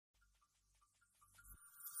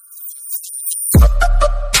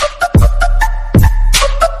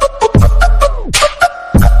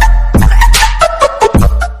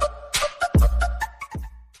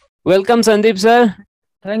Welcome, Sandeep sir.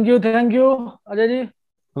 Thank you Ajay ji.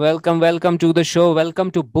 Welcome to the show. Welcome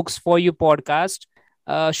to books for you podcast.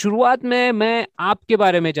 शुरुआत में मैं आपके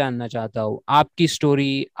बारे में जानना चाहता हूँ, आपकी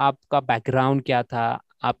स्टोरी, आपका बैकग्राउंड क्या था,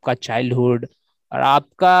 आपका चाइल्डहुड और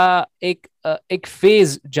आपका एक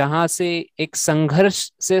फेज जहाँ से एक संघर्ष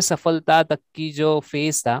से सफलता तक की जो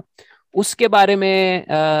फेज था, उसके बारे में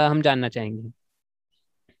हम जानना चाहेंगे।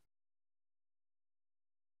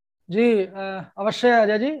 जी अवश्य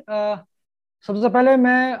अजय जी। सबसे पहले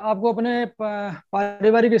मैं आपको अपने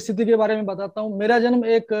पारिवारिक स्थिति के बारे में बताता हूँ। मेरा जन्म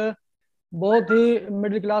एक बहुत ही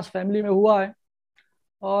मिडिल क्लास फैमिली में हुआ है।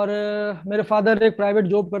 और मेरे फादर एक प्राइवेट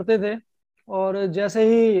जॉब करते थे। और जैसे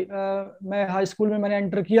ही मैं हाई स्कूल में मैंने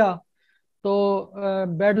एंटर किया, तो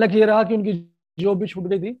बैड लक ये रहा कि उनकी जॉब भी छूट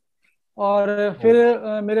गई थी। और ओ,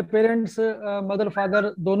 फिर मेरे पेरेंट्स, मदर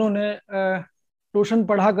फादर दोनों ने ट्यूशन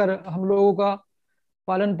पढ़ाकर हम लोगों का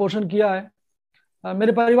पालन पोषण किया है।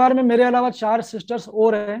 मेरे परिवार में मेरे अलावा चार सिस्टर्स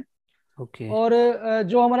और हैं। ओके। और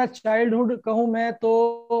जो हमारा चाइल्डहुड कहूँ मैं तो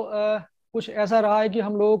कुछ ऐसा रहा है कि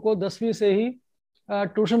हम लोगों को 10वीं से ही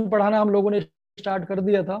ट्यूशन पढ़ाना हम लोगों ने स्टार्ट कर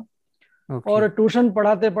दिया था। ओके। और ट्यूशन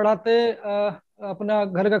पढ़ाते पढ़ाते अपना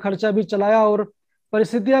घर का खर्चा भी चलाया। और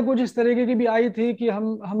परिस्थितियां कुछ इस तरीके की भी आई थी कि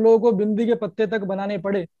हम लोगों को बिंदी के पत्ते तक बनाने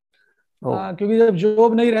पड़े। ओ। क्योंकि जब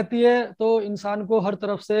जॉब नहीं रहती है तो इंसान को हर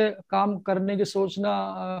तरफ से काम करने की सोचना,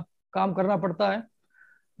 काम करना पड़ता है।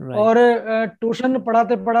 राइट। और ट्यूशन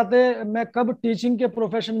पढ़ाते पढ़ाते मैं कब टीचिंग के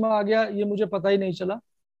प्रोफेशन में आ गया ये मुझे पता ही नहीं चला।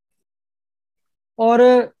 और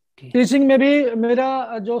टीचिंग में भी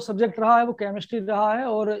मेरा जो सब्जेक्ट रहा है वो केमिस्ट्री रहा है।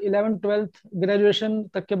 और 11th 12th ग्रेजुएशन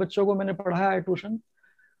तक के बच्चों को मैंने पढ़ाया है ट्यूशन।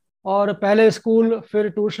 और पहले स्कूल, फिर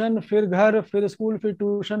ट्यूशन, फिर घर, फिर स्कूल, फिर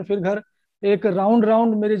ट्यूशन, फिर घर। एक राउंड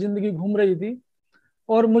राउंड मेरी जिंदगी घूम रही थी।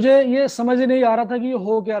 और मुझे ये समझ नहीं आ रहा था कि ये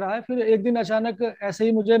हो क्या रहा है। फिर एक दिन अचानक ऐसे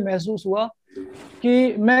ही मुझे महसूस हुआ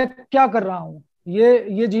कि मैं क्या कर रहा हूँ।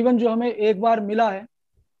 ये जीवन जो हमें एक बार मिला है,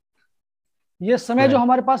 ये समय जो राइट।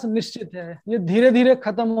 हमारे पास निश्चित है, ये धीरे धीरे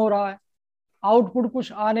खत्म हो रहा है। आउटपुट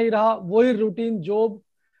कुछ आ नहीं रहा, वही रूटीन जॉब।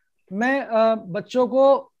 मैं बच्चों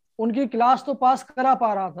को उनकी क्लास तो पास करा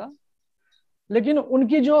पा रहा था, लेकिन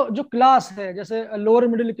उनकी जो जो क्लास है, जैसे लोअर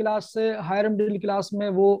मिडिल क्लास से हायर मिडिल क्लास में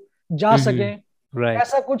वो जा सकें, राइट।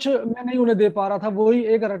 ऐसा कुछ मैं नहीं उन्हें दे पा रहा था। वही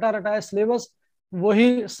एक रटा रटाया सिलेबस,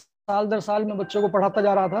 वही साल दर साल में बच्चों को पढ़ाता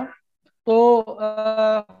जा रहा था।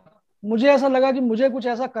 तो मुझे ऐसा लगा कि मुझे कुछ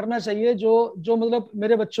ऐसा करना चाहिए जो जो मतलब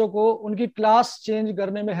मेरे बच्चों को उनकी क्लास चेंज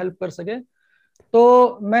करने में हेल्प कर सके।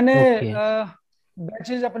 तो मैंने ओके।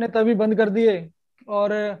 बैचेज अपने तभी बंद कर दिए।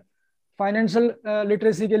 और फाइनेंशियल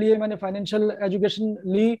लिटरेसी के लिए मैंने फाइनेंशियल एजुकेशन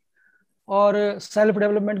ली। और सेल्फ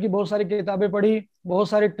डेवलपमेंट की बहुत सारी किताबें पढ़ी, बहुत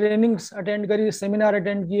सारी ट्रेनिंग्स अटेंड करी, सेमिनार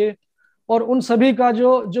अटेंड किए। और उन सभी का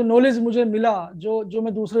जो जो नॉलेज मुझे मिला, जो जो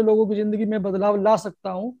मैं दूसरे लोगों की जिंदगी में बदलाव ला सकता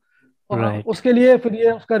हूँ, राइट। उसके लिए फिर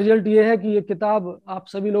ये उसका रिजल्ट ये है कि ये किताब आप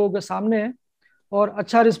सभी लोगों के सामने है। और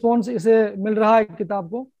अच्छा रिस्पॉन्स इसे मिल रहा है किताब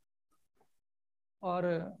को।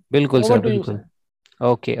 और बिल्कुल ओवर सर, टू यू बिल्कुल। Sir.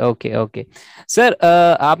 Okay, okay, okay. Sir,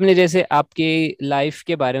 आपने जैसे आपकी लाइफ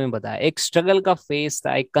के बारे में बताया, एक स्ट्रगल का फेस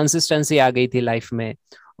था, एक कंसिस्टेंसी आ गई थी लाइफ में,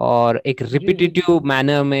 और एक जी जी जी। रिपीटेटिव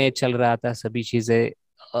मैनर में चल रहा था सभी चीजें।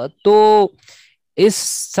 तो इस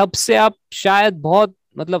सब से आप शायद बहुत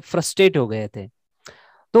मतलब फ्रस्ट्रेट हो गए थे।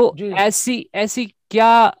 तो जी ऐसी ऐसी क्या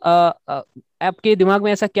आपके दिमाग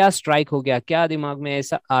में ऐसा क्या स्ट्राइक हो गया, क्या दिमाग में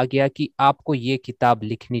ऐसा आ गया कि आपको ये किताब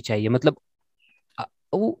लिखनी चाहिए? मतलब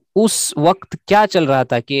उस वक्त क्या चल रहा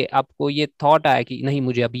था कि आपको ये थॉट आया कि नहीं,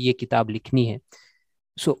 मुझे अभी ये किताब लिखनी है?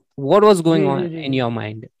 So what was ji going on ji ji in ji. Your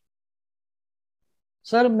mind?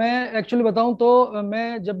 Sir मैं एक्चुअली बताऊं तो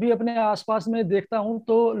मैं जब भी अपने आसपास में देखता हूं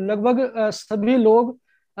तो लगभग सभी लोग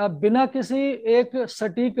बिना किसी एक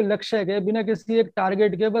सटीक लक्ष्य के, बिना किसी एक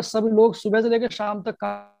टारगेट के, बस सब लोग सुबह से लेकर शाम तक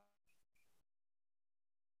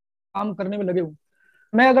काम करने में लगे हुए।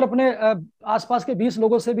 मैं अगर अपने आसपास के 20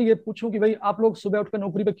 लोगों से भी ये पूछूं कि भाई आप लोग सुबह उठकर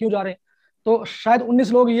नौकरी पे क्यों जा रहे हैं, तो शायद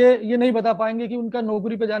 19 लोग ये नहीं बता पाएंगे कि उनका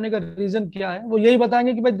नौकरी पे जाने का रीजन क्या है। वो यही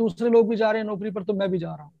बताएंगे कि भाई दूसरे लोग भी जा रहे हैं नौकरी पर तो मैं भी जा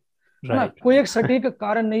रहा हूँ। है ना? राइट। कोई एक सटीक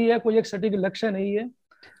कारण नहीं है, कोई एक सटीक लक्ष्य नहीं है।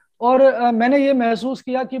 और मैंने ये महसूस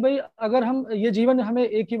किया कि भाई अगर हम ये जीवन हमें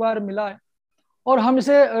एक ही बार मिला है, और हम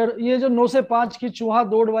इसे ये जो 9 से 5 की चूहा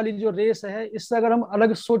दौड़ वाली जो रेस है, इससे अगर हम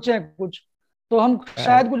अलग सोचें कुछ, तो हम शायद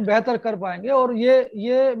राइट। कुछ बेहतर कर पाएंगे। और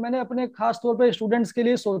ये मैंने अपने खास तौर पे स्टूडेंट्स के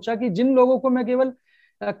लिए सोचा कि जिन लोगों को मैं केवल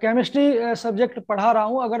केमिस्ट्री सब्जेक्ट पढ़ा रहा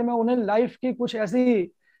हूं, अगर मैं उन्हें लाइफ की कुछ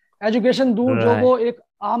ऐसी एजुकेशन दूं जो राइट। वो एक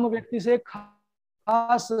आम व्यक्ति से एक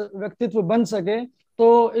खास व्यक्तित्व बन सके,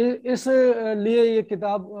 तो इस लिए ये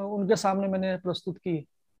किताब उनके सामने मैंने प्रस्तुत की।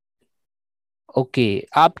 ओके।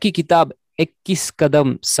 आपकी किताब 21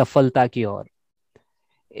 कदम सफलता की ओर,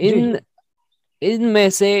 जी। इन इनमें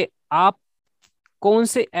से आप कौन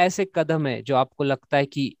से ऐसे कदम है जो आपको लगता है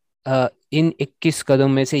कि इन 21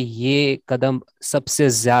 कदम में से ये कदम सबसे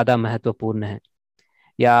ज्यादा महत्वपूर्ण है,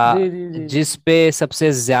 या जी जी जी जी जिस पे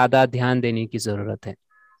सबसे ज्यादा ध्यान देने की जरूरत है?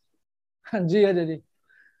 जी अजय जी।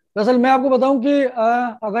 दरअसल मैं आपको बताऊं कि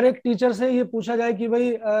अगर एक टीचर से ये पूछा जाए कि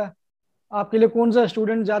भाई आपके लिए कौन सा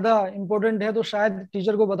स्टूडेंट ज्यादा इम्पोर्टेंट है, तो शायद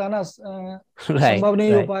टीचर को बताना राइट, संभव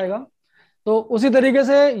नहीं हो राइट। पाएगा। तो उसी तरीके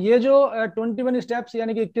से ये जो 21 स्टेप्स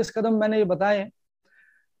यानी कि 21 कदम मैंने ये बताए हैं,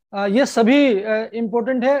 ये सभी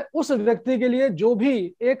इम्पोर्टेंट है उस व्यक्ति के लिए जो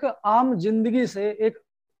भी एक आम जिंदगी से, एक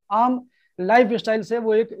आम लाइफ स्टाइल से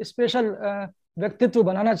वो एक स्पेशल व्यक्तित्व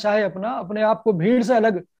बनाना चाहे, अपना अपने आप को भीड़ से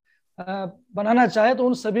अलग बनाना चाहे, तो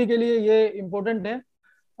उन सभी के लिए ये इम्पोर्टेंट है।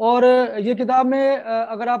 और ये किताब में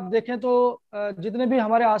अगर आप देखें तो जितने भी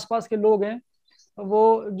हमारे आसपास के लोग हैं,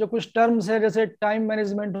 वो जो कुछ टर्म्स है जैसे टाइम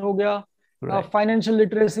मैनेजमेंट हो गया, राइट, फाइनेंशियल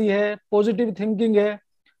लिटरेसी है, पॉजिटिव थिंकिंग है,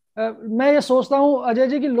 मैं ये सोचता हूँ अजय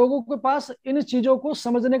जी कि लोगों के पास इन चीजों को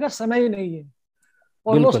समझने का समय ही नहीं है।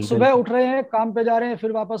 और वो बिल्कुल, सुबह बिल्कुल। उठ रहे हैं, काम पे जा रहे हैं,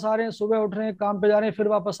 फिर वापस आ रहे हैं, सुबह उठ रहे हैं, काम पे जा रहे हैं, फिर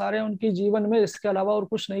वापस आ रहे हैं, उनकी जीवन में इसके अलावा और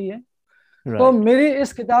कुछ नहीं है। तो राइट, मेरी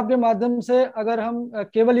इस किताब के माध्यम से अगर हम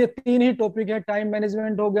केवल ये तीन ही टॉपिक है, टाइम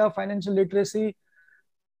मैनेजमेंट हो गया, फाइनेंशियल लिटरेसी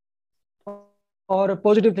और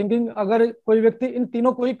पॉजिटिव थिंकिंग, अगर कोई व्यक्ति इन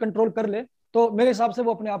तीनों को ही कंट्रोल कर ले, तो मेरे हिसाब से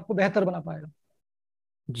वो अपने आप को बेहतर बना पाएगा।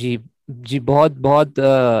 जी, जी, बहुत बहुत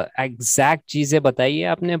एग्जैक्ट चीजें बताई है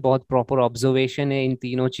आपने, बहुत प्रॉपर ऑब्जर्वेशन है इन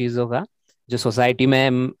तीनों चीजों का, जो सोसाइटी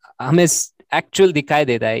में हमें एक्चुअल दिखाई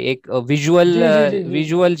देता है, एक विजुअल जी जी जी जी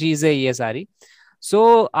विजुअल चीज है ये सारी।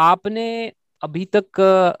 सो आपने अभी तक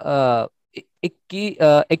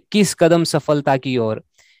 21 कदम सफलता की ओर,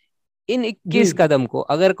 इन जी 21 कदम को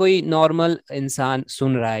अगर कोई नॉर्मल इंसान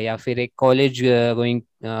सुन रहा है, या फिर एक कॉलेज गोइंग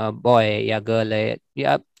बॉय या गर्ल है,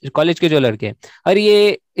 या कॉलेज के जो लड़के हैं, और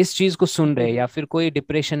ये इस चीज को सुन जी रहे हैं, जी या फिर कोई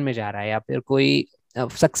डिप्रेशन में जा रहा है, या फिर कोई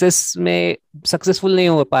सक्सेसफुल नहीं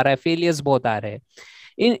हो पा रहा है, फेलियर्स बहुत आ रहे हैं,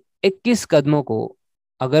 इन 21 कदमों को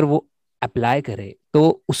अगर वो अप्लाई करे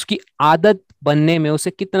तो उसकी आदत बनने में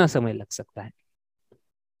उसे कितना समय लग सकता है?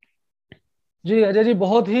 जी अजय जी,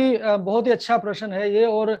 बहुत ही अच्छा प्रश्न है ये।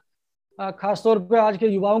 और खास तौर पे आज के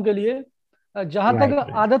युवाओं के लिए, जहाँ राइट, तक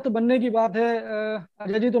राइट, आदत बनने की बात है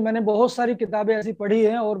अजय जी, तो मैंने बहुत सारी किताबें ऐसी पढ़ी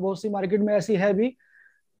हैं और बहुत सी मार्केट में ऐसी है भी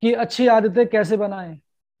कि अच्छी आदतें कैसे बनाएं।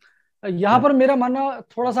 यहाँ पर मेरा मानना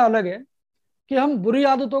थोड़ा सा अलग है कि हम बुरी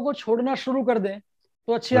आदतों को छोड़ना शुरू कर दें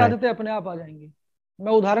तो अच्छी राइट, आदतें अपने आप आ जाएंगी।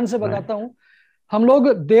 मैं उदाहरण से राइट, बताता हूँ। हम लोग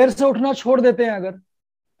देर से उठना छोड़ देते हैं अगर,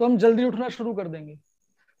 तो हम जल्दी उठना शुरू कर देंगे।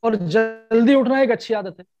 और जल्दी उठना एक अच्छी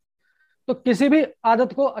आदत है। तो किसी भी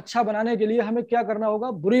आदत को अच्छा बनाने के लिए हमें क्या करना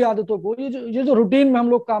होगा, बुरी आदतों को, ये जो रूटीन में हम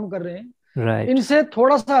लोग काम कर रहे हैं, राइट, इनसे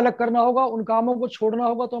थोड़ा सा अलग करना होगा, उन कामों को छोड़ना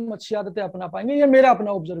होगा, तो हम अच्छी आदतें अपना पाएंगे। ये मेरा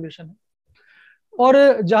अपना ऑब्जर्वेशन है।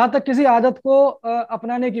 और जहां तक किसी आदत को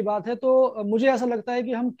अपनाने की बात है, तो मुझे ऐसा लगता है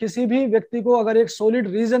कि हम किसी भी व्यक्ति को अगर एक सॉलिड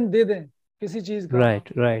रीजन दे दें किसी चीज का, राइट,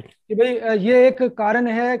 राइट, कि भाई ये एक कारण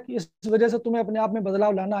है कि इस वजह से तुम्हें अपने आप में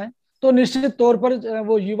बदलाव लाना है, तो निश्चित तौर पर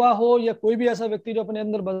वो युवा हो या कोई भी ऐसा व्यक्ति जो अपने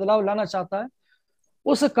अंदर बदलाव लाना चाहता है,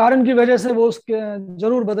 उस कारण की वजह से वो उसके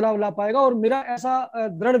जरूर बदलाव ला पाएगा। और मेरा ऐसा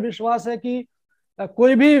दृढ़ विश्वास है कि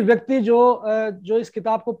कोई भी व्यक्ति जो इस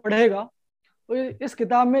किताब को पढ़ेगा, तो इस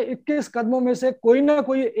किताब में 21 कदमों में से कोई ना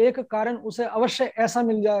कोई एक कारण उसे अवश्य ऐसा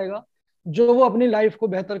मिल जाएगा जो वो अपनी लाइफ को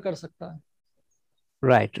बेहतर कर सकता है।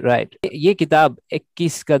 Right, right. ये किताब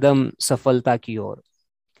 21 कदम सफलता की ओर,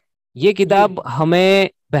 ये जी किताब हमें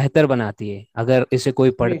बेहतर बनाती है। अगर इसे कोई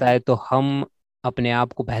जी पढ़ता है तो हम अपने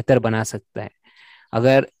आप को बेहतर बना सकते हैं।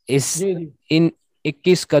 अगर इस जी जी इन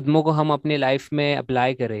 21 कदमों को हम अपनी लाइफ में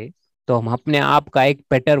अप्लाई करें तो हम अपने आप का एक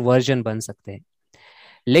बेटर वर्जन बन सकते हैं।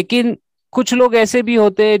 लेकिन कुछ लोग ऐसे भी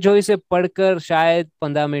होते हैं जो इसे पढ़कर शायद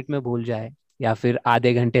 15 मिनट में भूल जाए, या फिर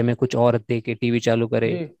आधे घंटे में कुछ और देखे, टीवी चालू करे,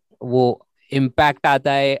 जी वो इम्पैक्ट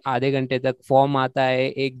आता है, आधे घंटे तक फॉर्म आता है,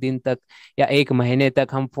 एक दिन तक या एक महीने तक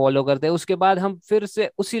हम फॉलो करते हैं, उसके बाद हम फिर से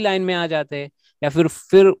उसी लाइन में आ जाते हैं, या फिर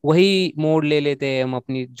वही मोड़ ले लेते हैं हम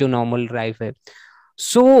अपनी जो नॉर्मल लाइफ है।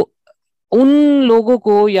 सो उन लोगों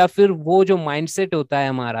को, या फिर वो जो माइंडसेट होता है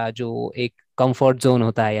हमारा, जो एक कंफर्ट जोन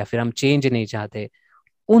होता है, या फिर हम चेंज नहीं चाहते,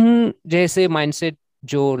 उन जैसे माइंडसेट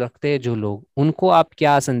जो रखते हैं जो लोग, उनको आप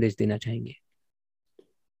क्या संदेश देना चाहेंगे?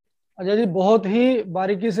 अजय जी, बहुत ही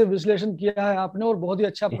बारीकी से विश्लेषण किया है आपने और बहुत ही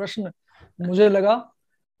अच्छा प्रश्न मुझे लगा।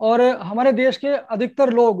 और हमारे देश के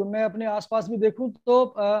अधिकतर लोग, मैं अपने आसपास भी देखूं तो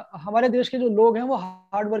हमारे देश के जो लोग हैं वो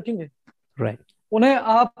हार्ड वर्किंग है। राइट, उन्हें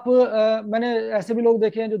मैंने ऐसे भी लोग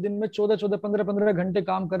देखे हैं जो दिन में 14-14, 15-15 घंटे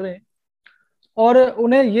काम कर रहे हैं और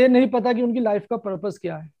उन्हें ये नहीं पता कि उनकी लाइफ का पर्पस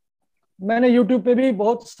क्या है। मैंने यूट्यूब पे भी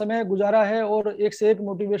बहुत समय गुजारा है और एक से एक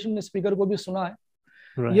मोटिवेशन स्पीकर को भी सुना है।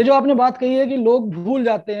 ये राइट। जो आपने बात कही है कि लोग भूल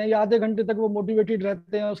जाते हैं या आधे घंटे तक वो मोटिवेटेड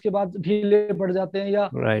रहते हैं, उसके बाद ढीले पड़ जाते हैं या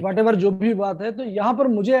राइट। वट जो भी बात है, तो यहाँ पर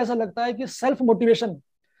मुझे ऐसा लगता है कि सेल्फ मोटिवेशन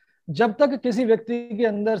जब तक किसी व्यक्ति के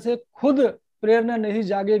अंदर से खुद प्रेरणा नहीं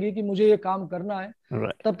जागेगी कि मुझे ये काम करना है,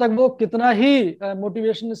 राइट। तब तक वो कितना ही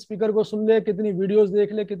मोटिवेशन स्पीकर को सुन ले, कितनी वीडियोस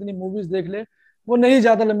देख ले, कितनी मूवीज देख ले, वो नहीं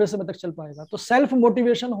ज्यादा लंबे समय तक चल पाएगा। तो सेल्फ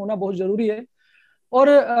मोटिवेशन होना बहुत जरूरी है। और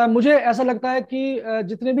मुझे ऐसा लगता है कि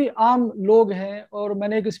जितने भी आम लोग हैं, और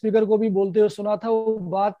मैंने एक स्पीकर को भी बोलते हुए सुना था, वो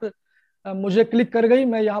बात मुझे क्लिक कर गई,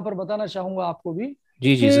 मैं यहाँ पर बताना चाहूंगा आपको भी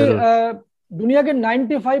जी जी कि जरूर। दुनिया के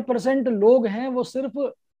 95% लोग हैं वो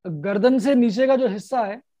सिर्फ गर्दन से नीचे का जो हिस्सा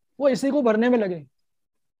है वो इसी को भरने में लगे।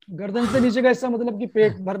 गर्दन से नीचे का हिस्सा मतलब कि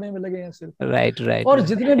पेट भरने में लगे हैं सिर्फ। राइट राइट और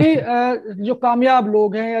जितने राइट। भी जो कामयाब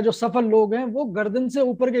लोग हैं या जो सफल लोग हैं, वो गर्दन से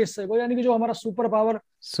ऊपर के हिस्से को, यानी कि जो हमारा सुपर पावर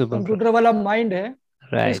सुपर। कंप्यूटर वाला माइंड है,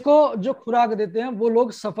 राइट। इसको जो खुराक देते हैं वो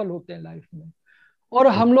लोग सफल होते हैं लाइफ में। और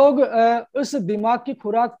हम लोग इस दिमाग की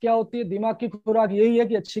खुराक क्या होती है? दिमाग की खुराक यही है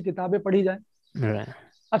कि अच्छी किताबें पढ़ी जाए, राइट।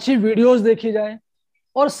 अच्छी वीडियोस देखी जाए।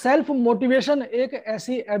 और सेल्फ मोटिवेशन एक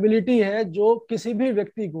ऐसी एबिलिटी है जो किसी भी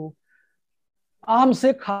व्यक्ति को आम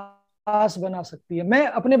से खास बना सकती है। मैं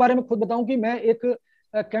अपने बारे में खुद बताऊं कि मैं एक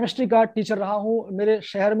केमिस्ट्री का टीचर रहा हूं। मेरे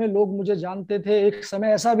शहर में लोग मुझे जानते थे। एक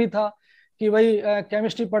समय ऐसा भी था कि भाई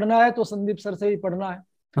केमिस्ट्री पढ़ना है तो संदीप सर से ही पढ़ना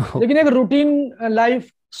है। लेकिन एक रूटीन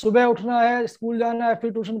लाइफ, सुबह उठना है, स्कूल जाना है,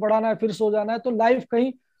 फिर ट्यूशन पढ़ाना है, फिर सो जाना है, तो लाइफ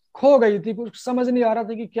कहीं खो गई थी, कुछ समझ नहीं आ रहा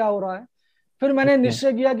था कि क्या हो रहा है। फिर मैंने ओके।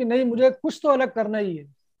 निश्चय किया कि नहीं, मुझे कुछ तो अलग करना ही है।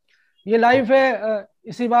 ये लाइफ है,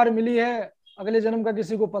 इसी बार मिली है, अगले जन्म का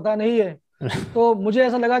किसी को पता नहीं है। तो मुझे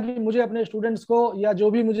ऐसा लगा कि मुझे अपने स्टूडेंट्स को या जो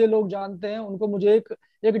भी मुझे लोग जानते हैं उनको मुझे एक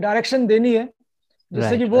एक डायरेक्शन देनी है, जिससे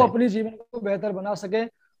कि राइट वो राइट। अपने जीवन को बेहतर बना सके।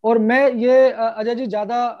 और मैं ये अजय जी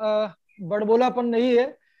ज्यादा बड़बोलापन नहीं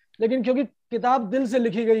है, लेकिन क्योंकि किताब दिल से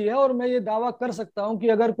लिखी गई है और मैं ये दावा कर सकता हूँ कि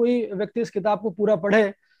अगर कोई व्यक्ति इस किताब को पूरा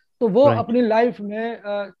पढ़े तो वो राइट। अपनी लाइफ में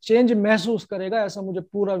चेंज महसूस करेगा, ऐसा मुझे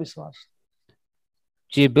पूरा विश्वास।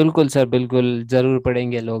 जी बिल्कुल सर, बिल्कुल जरूर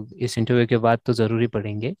पढ़ेंगे लोग, इस इंटरव्यू के बाद तो जरूर ही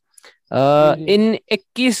पढ़ेंगे। जी जी इन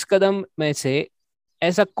 21 कदम में से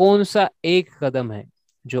ऐसा कौन सा एक कदम है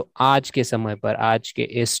जो आज के समय पर, आज के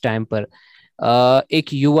इस टाइम पर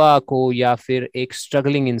एक युवा को या फिर एक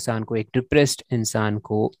स्ट्रगलिंग इंसान को, एक डिप्रेस्ड इंसान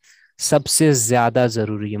को सबसे ज्यादा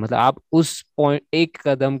जरूरी है? मतलब आप उस पॉइंट, एक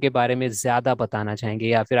कदम के बारे में ज्यादा बताना चाहेंगे,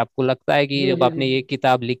 या फिर आपको लगता है कि जी जब जी जी आपने ये जी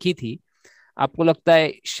किताब लिखी थी आपको लगता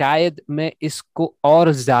है शायद मैं इसको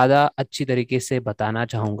और ज्यादा अच्छी तरीके से बताना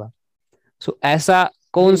चाहूंगा? सो ऐसा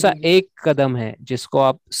कौन जी सा जी जी एक कदम है जिसको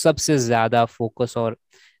आप सबसे ज्यादा फोकस और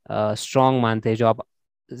स्ट्रांग मानते हैं, जो आप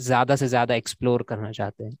ज्यादा से ज्यादा एक्सप्लोर करना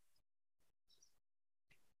चाहते हैं?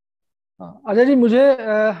 हाँ, अजय जी, मुझे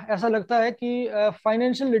ऐसा लगता है कि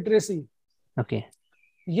फाइनेंशियल लिटरेसी ओके।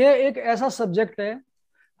 ये एक ऐसा सब्जेक्ट है।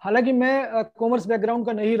 हालांकि मैं कॉमर्स बैकग्राउंड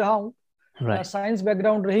का नहीं रहा हूँ, राइट। साइंस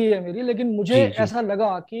बैकग्राउंड रही है मेरी, लेकिन मुझे जी जी। ऐसा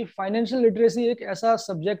लगा कि फाइनेंशियल लिटरेसी एक ऐसा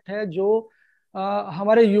सब्जेक्ट है जो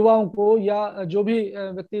हमारे युवाओं को या जो भी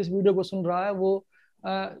व्यक्ति इस वीडियो को सुन रहा है वो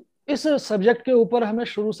अ, इस सब्जेक्ट के ऊपर हमें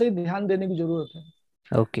शुरू से ही ध्यान देने की जरूरत है।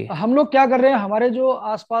 ओके। हम लोग क्या कर रहे हैं, हमारे जो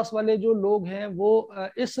आसपास वाले जो लोग हैं वो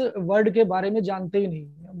इस वर्ड के बारे में जानते ही नहीं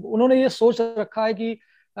हैं। उन्होंने ये सोच रखा है कि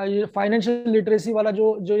ये फाइनेंशियल लिटरेसी वाला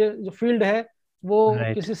जो जो ये जो फील्ड है वो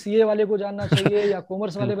राइट। किसी सीए वाले को जानना चाहिए या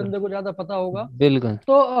कॉमर्स वाले बिल्कुल। बंदे को ज्यादा पता होगा। बिल्कुल।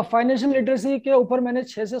 तो फाइनेंशियल लिटरेसी के ऊपर मैंने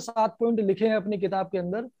 6 से 7 पॉइंट लिखे हैं अपनी किताब के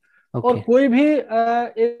अंदर। और ओके। कोई भी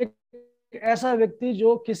एक ऐसा व्यक्ति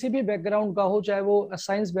जो किसी भी बैकग्राउंड का हो, चाहे वो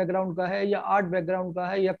साइंस बैकग्राउंड का है या आर्ट बैकग्राउंड का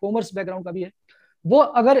है या कॉमर्स बैकग्राउंड का भी है, वो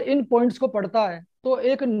अगर इन पॉइंट्स को पढ़ता है तो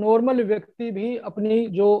एक नॉर्मल व्यक्ति भी अपनी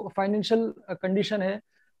जो फाइनेंशियल कंडीशन है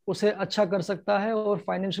उसे अच्छा कर सकता है और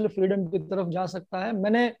फाइनेंशियल फ्रीडम की तरफ जा सकता है।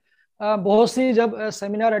 मैंने बहुत सी जब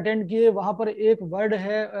सेमिनार अटेंड किए, वहां पर एक वर्ड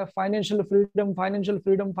है financial freedom, financial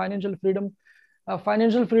freedom, financial freedom.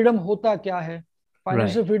 Financial freedom होता क्या है, राइट।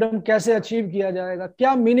 फाइनेंशियल फ्रीडम कैसे अचीव किया जाएगा,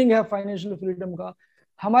 क्या मीनिंग है फाइनेंशियल फ्रीडम का?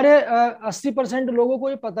 हमारे 80% लोगों को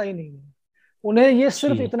ये पता ही नहीं है। उन्हें ये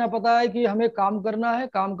सिर्फ जी। इतना पता है कि हमें काम करना है,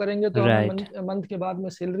 काम करेंगे तो हमें राइट। मंथ मंथ के बाद में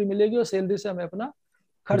सैलरी मिलेगी और सैलरी से हमें अपना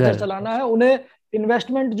खर्चा घर। चलाना है। उन्हें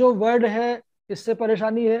इन्वेस्टमेंट जो वर्ड है इससे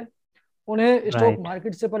परेशानी है, उन्हें स्टॉक राइट।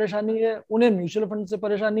 मार्केट से परेशानी है, उन्हें म्यूचुअल फंड से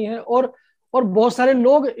परेशानी है। और बहुत सारे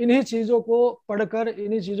लोग इन्हीं चीजों को पढ़कर,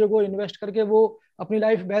 इन्हीं चीजों को इन्वेस्ट करके वो अपनी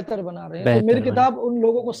लाइफ बेहतर बना रहे हैं। तो मेरी बेहतर बने। किताब उन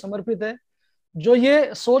लोगों को समर्पित है जो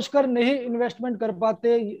ये सोचकर नहीं इन्वेस्टमेंट कर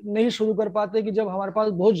पाते, नहीं शुरू कर पाते कि जब हमारे पास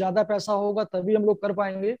बहुत ज्यादा पैसा होगा तभी हम लोग कर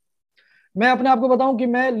पाएंगे। मैं अपने आप को बताऊं कि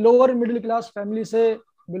मैं लोअर मिडिल क्लास फैमिली से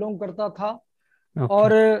बिलोंग करता था। ओके।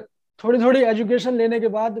 और थोड़ी थोड़ी एजुकेशन लेने के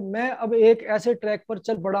बाद मैं अब एक ऐसे ट्रैक पर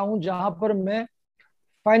चल पड़ा हूँ जहां पर मैं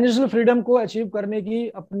फाइनेंशियल फ्रीडम को अचीव करने की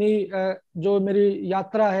अपनी जो मेरी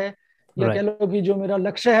यात्रा है, या कह राइट। लो कि जो मेरा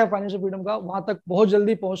लक्ष्य है फाइनेंशियल फ्रीडम का, वहां तक बहुत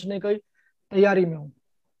जल्दी पहुंचने की तैयारी में हूँ।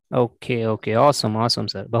 Okay okay, awesome awesome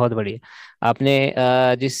sir, बहुत बढ़िया। आपने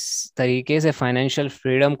जिस तरीके से फाइनेंशियल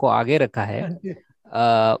फ्रीडम को आगे रखा है, जी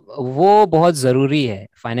वो बहुत ज़रूरी है।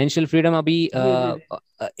 फाइनेंशियल फ्रीडम अभी जी जी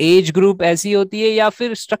जी एज ग्रुप ऐसी होती है, या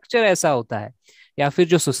फिर स्ट्रक्चर ऐसा होता है, या फिर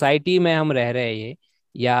जो सोसाइटी में हम रह रहे हैं,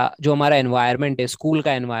 या जो हमारा एनवायरनमेंट है, स्कूल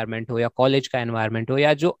का एनवायरनमेंट हो या कॉलेज का एनवायरनमेंट हो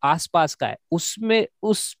या जो आसपास का है, उसमें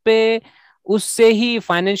उस पे उससे ही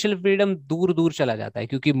फाइनेंशियल फ्रीडम दूर दूर चला जाता है।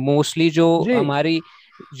 क्योंकि मोस्टली जो जी हमारी,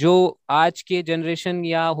 जो आज के जनरेशन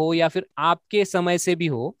या हो या फिर आपके समय से भी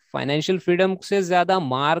हो, फाइनेंशियल फ्रीडम से ज्यादा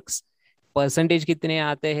मार्क्स, परसेंटेज कितने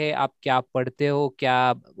आते हैं, आप क्या पढ़ते हो,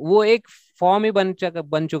 क्या, वो एक फॉर्म ही बन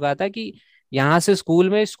चुका था कि यहाँ से स्कूल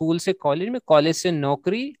में, स्कूल से कॉलेज में, कॉलेज से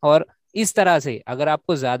नौकरी, और इस तरह से अगर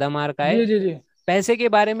आपको ज्यादा मार्क आए, जी जी जी। पैसे के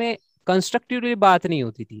बारे में कंस्ट्रक्टिवली बात नहीं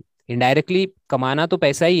होती थी। इनडायरेक्टली कमाना तो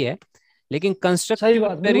पैसा ही है, लेकिन सही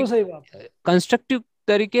बात, बिल्कुल सही बात। कंस्ट्रक्टिव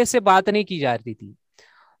तरीके से बात नहीं की जाती थी।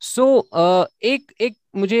 सो एक एक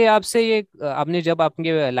मुझे आपसे ये, आपने जब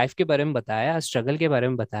आपके लाइफ के बारे में बताया, स्ट्रगल के बारे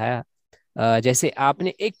में बताया, जैसे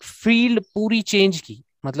आपने एक फील्ड पूरी चेंज की,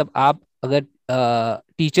 मतलब आप अगर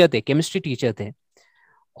टीचर थे, केमिस्ट्री टीचर थे,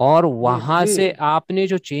 और जी वहां जी से आपने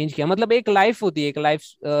जो चेंज किया, मतलब एक लाइफ होती है, एक लाइफ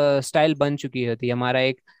स्टाइल बन चुकी होती है, हमारा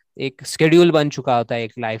एक एक स्केड्यूल बन चुका होता है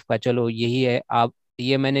एक लाइफ का, चलो यही है, आप,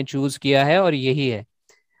 ये मैंने चूज किया है और यही है।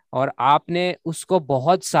 और आपने उसको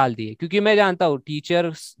बहुत साल दिए, क्योंकि मैं जानता हूँ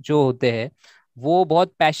टीचर्स जो होते हैं वो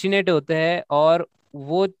बहुत पैशनेट होते हैं, और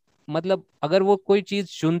वो, मतलब अगर वो कोई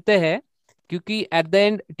चीज चुनते हैं, क्योंकि एट द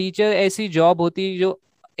एंड टीचर ऐसी जॉब होती है जो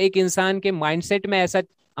एक इंसान के माइंडसेट में ऐसा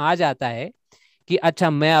आ जाता है कि अच्छा,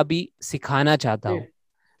 मैं अभी सिखाना चाहता जी। हूँ,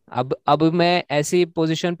 अब मैं ऐसी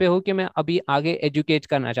पोजीशन पे हूँ कि मैं अभी आगे एजुकेट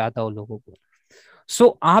करना चाहता हूँ लोगों को। सो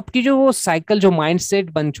आपकी जो वो साइकिल, जो माइंडसेट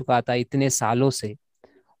बन चुका था इतने सालों से,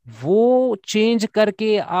 वो चेंज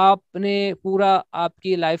करके आपने पूरा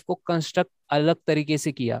आपकी लाइफ को कंस्ट्रक्ट अलग तरीके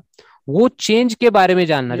से किया। वो चेंज के बारे में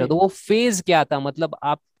जानना जी चाहता हूँ, वो फेज क्या था, मतलब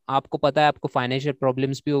आप, आपको पता है आपको फाइनेंशियल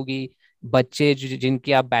प्रॉब्लम्स भी होगी, बच्चे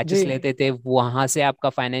जिनकी आप जी। बैचेस लेते थे वहां से आपका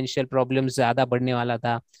फाइनेंशियल प्रॉब्लम ज्यादा बढ़ने वाला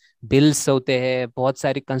था, बिल्स होते हैं, बहुत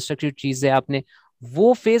सारी कंस्ट्रक्टिव चीजें, आपने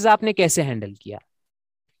वो फेज आपने कैसे हैंडल किया?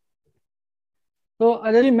 तो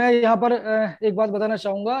अजय जी, मैं यहाँ पर एक बात बताना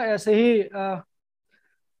चाहूंगा। ऐसे ही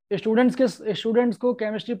स्टूडेंट्स को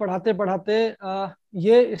केमिस्ट्री पढ़ाते पढ़ाते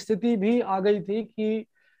ये स्थिति भी आ गई थी कि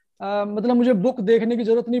मतलब मुझे बुक देखने की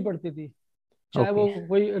जरूरत नहीं पड़ती थी। चाहे ओके। वो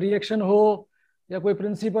कोई रिएक्शन हो, या कोई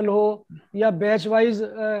प्रिंसिपल हो, या बैच वाइज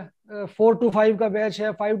 4 to 5 का बैच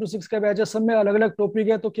है, 5 to 6 का बैच है, सब में अलग अलग टॉपिक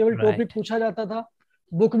है, तो केवल टॉपिक राइट। पूछा जाता था।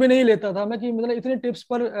 बुक भी नहीं लेता था मैं, कि मतलब इतने टिप्स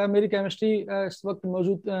पर मेरी केमिस्ट्री इस वक्त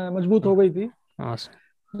मजबूत हो गई थी। awesome।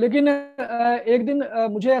 लेकिन एक दिन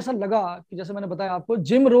मुझे ऐसा लगा कि जैसे मैंने बताया आपको,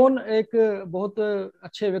 जिम रोन एक बहुत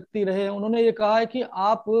अच्छे व्यक्ति रहे हैं। उन्होंने ये कहा है कि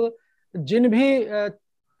आप जिन भी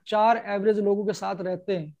 4 एवरेज लोगों के साथ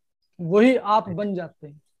रहते हैं, वही आप Right। बन जाते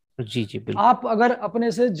हैं। जी जी बिल्कुल। आप अगर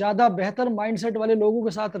अपने से ज्यादा बेहतर माइंडसेट वाले लोगों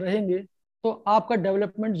के साथ रहेंगे, तो आपका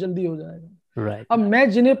डेवलपमेंट जल्दी हो जाएगा। अब राइट। मैं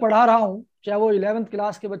जिन्हें पढ़ा रहा हूँ, चाहे वो 11th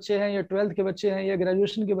क्लास के बच्चे हैं, या 12th के बच्चे हैं, या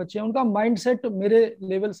ग्रेजुएशन के बच्चे हैं, उनका माइंडसेट मेरे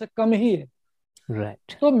लेवल से कम ही है।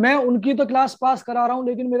 राइट। तो मैं उनकी तो क्लास पास करा रहा हूँ,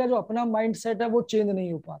 लेकिन मेरा जो अपना माइंड सेट है वो चेंज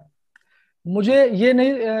नहीं हो पा रहा। मुझे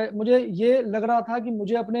ये लग रहा था कि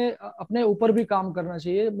मुझे अपने अपने ऊपर भी काम करना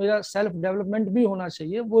चाहिए, मेरा सेल्फ डेवलपमेंट भी होना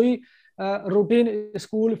चाहिए। वही रूटीन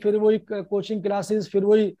स्कूल, फिर वही कोचिंग क्लासेस, फिर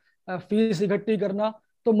वही फीस इकट्ठी करना।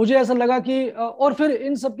 तो मुझे ऐसा लगा कि और फिर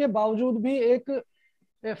इन सब के बावजूद भी एक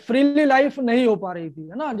फ्रीली लाइफ नहीं हो पा रही थी,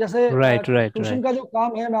 है ना। जैसे राइट। राइट। ट्यूशन का राइट। जो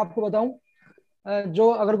काम है, मैं आपको बताऊं, जो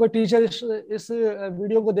अगर कोई टीचर इस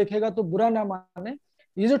वीडियो को देखेगा तो बुरा ना माने।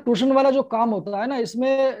 ये जो ट्यूशन वाला जो काम होता है ना,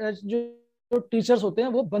 इसमें जो टीचर्स होते हैं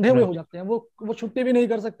वो बंधे हुए हो राइट। जाते हैं। वो छुट्टी भी नहीं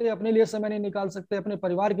कर सकते, अपने लिए समय नहीं निकाल सकते, अपने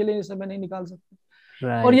परिवार के लिए समय नहीं निकाल सकते। और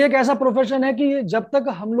राइट। ये एक ऐसा प्रोफेशन है कि जब तक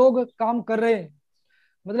हम लोग काम कर रहे हैं,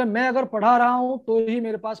 मतलब मैं अगर पढ़ा रहा हूं तो ही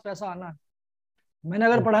मेरे पास पैसा आना है। मैंने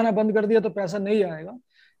अगर पढ़ाना बंद कर दिया तो पैसा नहीं आएगा।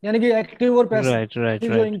 यानी कि एक्टिव और राइट। राइट। पैसिव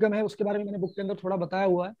जो राइट। इनकम है, उसके बारे में मैंने बुक के अंदर थोड़ा बताया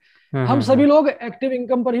हुआ है। हाँ हम हाँ सभी हाँ। लोग एक्टिव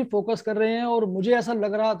इनकम पर ही फोकस कर रहे हैं, और मुझे ऐसा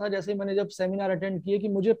लग रहा था, जैसे मैंने जब सेमिनार अटेंड किए, कि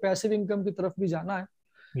मुझे पैसिव इनकम की तरफ भी जाना है।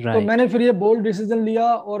 तो राइट। मैंने फिर ये बोल्ड डिसीजन लिया,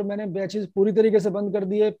 और मैंने बैचेस पूरी तरीके से बंद कर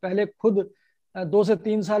दिए। पहले खुद 2 से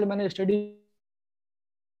 3 साल मैंने स्टडी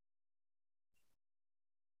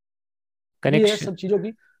की है कनेक्शन। सब चीजों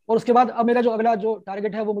की। और उसके बाद अब मेरा जो अगला जो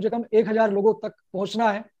टारगेट है, वो मुझे कम 1,000 लोगों तक पहुंचना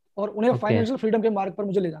है। और उन्हें ओके। फाइनेंशियल फ्रीडम के मार्ग पर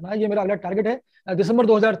मुझे ले जाना है। ये मेरा अगला टारगेट है। दिसंबर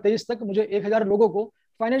 2023 तक मुझे 1,000 लोगों को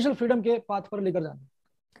फाइनेंशियल फ्रीडम के पाथ पर लेकर जाना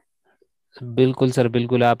है। बिल्कुल सर,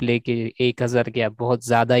 बिल्कुल। आप लेके 1,000 के आप बहुत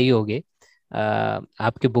ज़्यादा ही हो गए।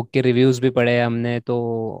 आपके बुक के रिव्यूज भी पढ़े हमने,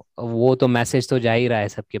 तो वो तो मैसेज तो जा ही रहा है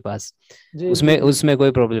सबके पास। जी जी उसमें जी जी। उसमें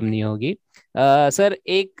कोई प्रॉब्लम नहीं होगी। सर,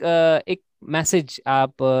 एक मैसेज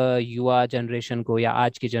आप युवा जनरेशन को, या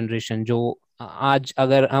आज की जनरेशन जो आज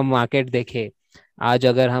अगर हम मार्केट देखें, आज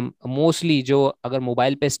अगर हम मोस्टली जो अगर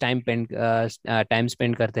मोबाइल पे टाइम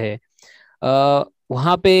स्पेंड करते हैं,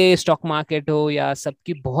 वहाँ पे स्टॉक मार्केट हो या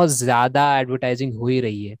सबकी बहुत ज्यादा एडवर्टाइजिंग हो ही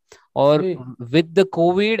रही है। और जी विद द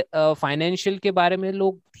कोविड फाइनेंशियल के बारे में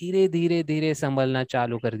लोग धीरे धीरे धीरे संभलना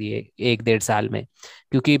चालू कर दिए 1 1.5 साल में,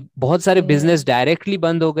 क्योंकि बहुत सारे हम्म, बिजनेस डायरेक्टली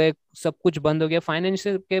बंद हो गए, सब कुछ बंद हो गया,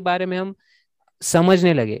 फाइनेंशियल के बारे में हम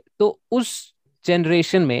समझने लगे। तो उस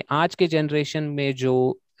जनरेशन में, आज के जनरेशन में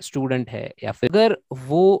जो स्टूडेंट है, या फिर अगर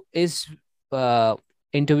वो इस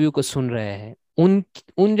इंटरव्यू को सुन रहे हैं, उन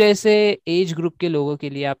उन जैसे एज ग्रुप के लोगों के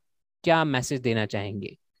लिए आप क्या मैसेज देना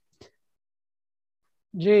चाहेंगे?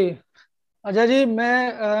 जी अजय जी,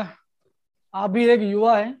 आप भी एक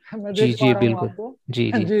युवा हैं, मैं जी देख पा जी रहा हूँ बिल्कुल। आपको।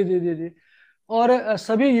 जी जी। जी जी जी जी। और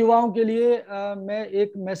सभी युवाओं के लिए मैं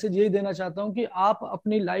एक मैसेज यही देना चाहता हूँ कि आप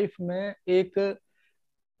अपनी लाइफ में एक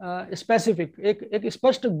स्पेसिफिक, एक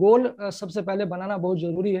स्पष्ट गोल सबसे पहले बनाना बहुत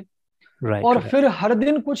जरूरी है। राइट और राइट। फिर हर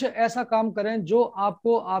दिन कुछ ऐसा काम करें जो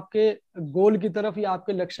आपको आपके गोल की तरफ या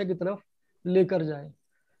आपके लक्ष्य की तरफ लेकर जाए।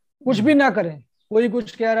 कुछ भी ना करें, कोई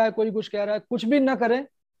कुछ कह रहा है, कोई कुछ कह रहा है, कुछ भी ना करें।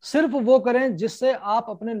 सिर्फ वो करें जिससे आप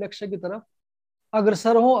अपने लक्ष्य की तरफ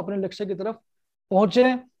अग्रसर हो, अपने लक्ष्य की तरफ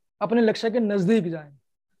पहुंचे, अपने लक्ष्य के नजदीक जाएं।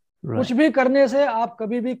 कुछ राइट। भी करने से आप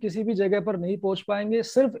कभी भी किसी भी जगह पर नहीं पहुंच पाएंगे।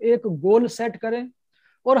 सिर्फ एक गोल सेट करें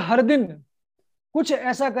और हर दिन कुछ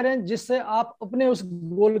ऐसा करें जिससे आप अपने उस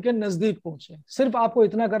गोल के नजदीक पहुंचे। सिर्फ आपको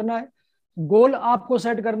इतना करना है। गोल आपको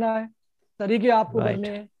सेट करना है, तरीके आपको राइट। करने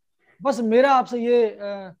हैं। बस मेरा आपसे ये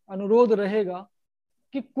अनुरोध रहेगा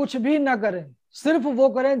कि कुछ भी ना करें, सिर्फ वो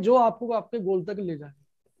करें जो आपको आपके गोल तक ले जाए,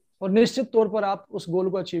 और निश्चित तौर पर आप उस गोल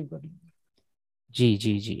को अचीव कर लेंगे। जी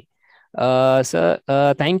जी जी।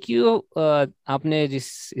 Sir, thank you. आपने जिस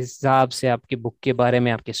हिसाब से आपकी बुक के बारे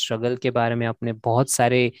में, आपके स्ट्रगल के बारे में, आपने बहुत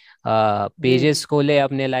सारे जी पेजेस खोले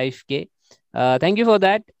अपने लाइफ के। Thank you for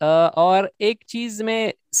that. और एक चीज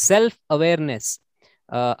में, सेल्फ अवेयरनेस,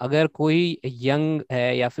 अगर कोई यंग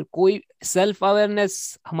है या फिर कोई, सेल्फ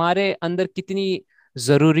अवेयरनेस हमारे अंदर कितनी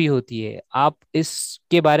जरूरी होती है, आप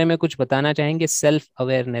इसके बारे में कुछ बताना चाहेंगे? सेल्फ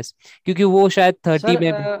अवेयरनेस, क्योंकि वो शायद सर, 30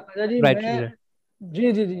 में। अजय जी राइट। मैं,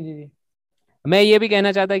 जी जी जी जी जी। मैं ये भी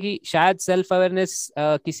कहना चाहता कि शायद सेल्फ अवेयरनेस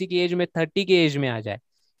किसी की एज में, 30 की एज में आ जाए,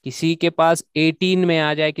 किसी के पास 18 में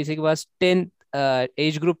आ जाए, किसी के पास 10,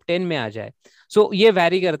 एज ग्रुप 10 में आ जाए। सो ये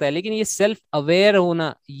वैरी करता है, लेकिन ये सेल्फ अवेयर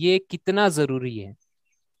होना ये कितना जरूरी है?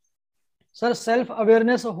 सर, सेल्फ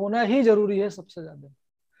अवेयरनेस होना ही जरूरी है सबसे ज्यादा।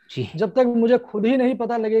 जी। जब तक मुझे खुद ही नहीं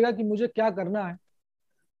पता लगेगा कि मुझे क्या करना है,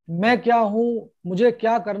 मैं क्या हूँ, मुझे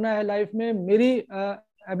क्या करना है लाइफ में, मेरी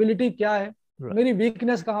एबिलिटी क्या है, मेरी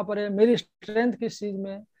वीकनेस कहाँ पर है, मेरी स्ट्रेंथ किस चीज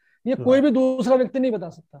में है, ये कोई भी दूसरा व्यक्ति नहीं बता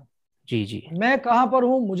सकता। जी जी। मैं कहाँ पर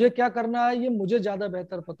हूँ, मुझे क्या करना है, ये मुझे ज्यादा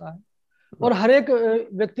बेहतर पता है। और हर एक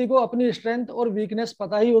व्यक्ति को अपनी स्ट्रेंथ और वीकनेस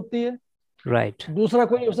पता ही होती है। राइट। दूसरा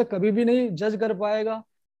कोई उसे कभी भी नहीं जज कर पाएगा।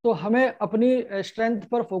 तो हमें अपनी स्ट्रेंथ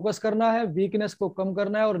पर फोकस करना है, वीकनेस को कम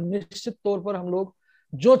करना है, और निश्चित तौर पर हम लोग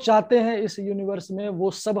जो चाहते हैं इस यूनिवर्स में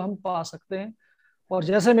वो सब हम पा सकते हैं। और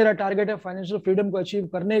जैसे मेरा टारगेट है फाइनेंशियल फ्रीडम को अचीव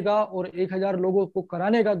करने का और 1,000 लोगों को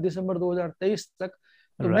कराने का दिसंबर 2023 तक,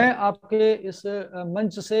 तो मैं राइट। आपके इस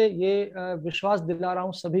मंच से ये विश्वास दिला रहा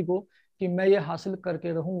हूँ सभी को कि मैं ये हासिल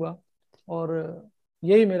करके रहूंगा। और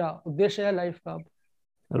यही मेरा उद्देश्य है लाइफ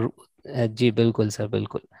का। जी बिल्कुल सर,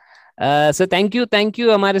 बिल्कुल। सर, थैंक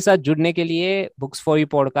यू हमारे साथ जुड़ने के लिए, बुक्स फॉर यू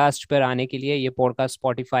पॉडकास्ट पर आने के लिए। ये पॉडकास्ट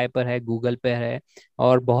स्पॉटिफाई पर है, गूगल पर है,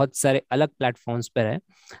 और बहुत सारे अलग प्लेटफॉर्म्स पर है।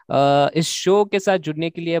 इस शो के साथ जुड़ने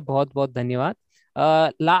के लिए बहुत बहुत धन्यवाद।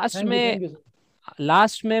 लास्ट थैंक यू, में थैंक यू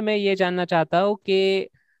सर। मैं ये जानना चाहता हूँ कि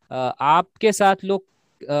आपके साथ लोग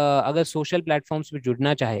अगर सोशल प्लेटफॉर्म्स पे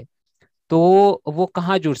जुड़ना चाहे, तो वो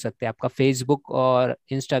कहाँ जुड़ सकते हैं? आपका फेसबुक और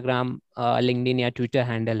इंस्टाग्राम, लिंक्डइन या ट्विटर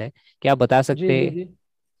हैंडल है, क्या आप बता जी सकते जी हैं? जी।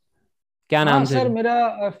 क्या हाँ नाम से? सर,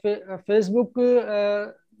 मेरा फेसबुक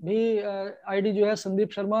भी आईडी जो है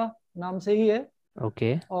संदीप शर्मा नाम से ही है।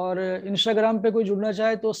 ओके। और इंस्टाग्राम पे कोई जुड़ना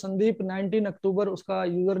चाहे तो संदीप 19 अक्टूबर उसका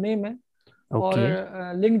यूजर नेम है। और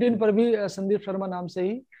ओके। लिंक्डइन पर भी संदीप शर्मा नाम से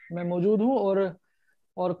ही मैं मौजूद हूँ।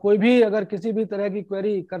 और कोई भी अगर किसी भी तरह की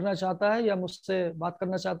क्वेरी करना चाहता है या मुझसे बात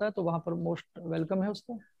करना चाहता है तो वहां पर मोस्ट वेलकम है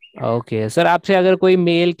उसका। ओके सर, आपसे अगर कोई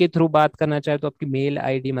मेल के थ्रू बात करना चाहे तो आपकी मेल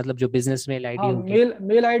आईडी, मतलब जो बिजनेस मेल आईडी हाँ, होगी? मेल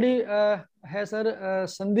मेल आईडी है sir,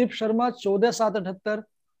 Sandeep Sharma 14,778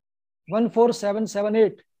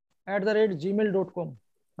 14778 @gmail.com।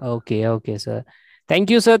 Okay okay sir,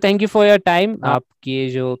 thank you sir, thank you for your time. हाँ। आपकी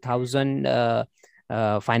जो 1000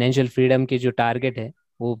 फाइनेंशियल फ्रीडम की जो टारगेट है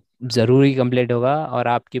वो ज़रूरी कंप्लीट होगा, और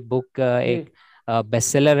आपकी बुक जी एक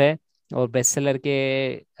बेस्ट सेलर है, और बेस्ट सेलर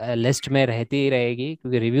के लिस्ट में रहती ही रहेगी,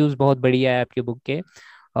 क्योंकि रिव्यूज़ बहुत बढ़िया है आपकी बुक के।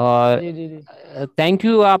 और जी जी जी। थैंक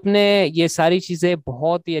यू, आपने ये सारी चीज़ें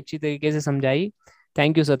बहुत ही अच्छी तरीके से समझाई।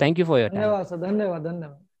 Thank you sir, thank you for your time. धन्यवाद सर, धन्यवाद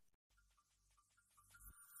धन्यवाद।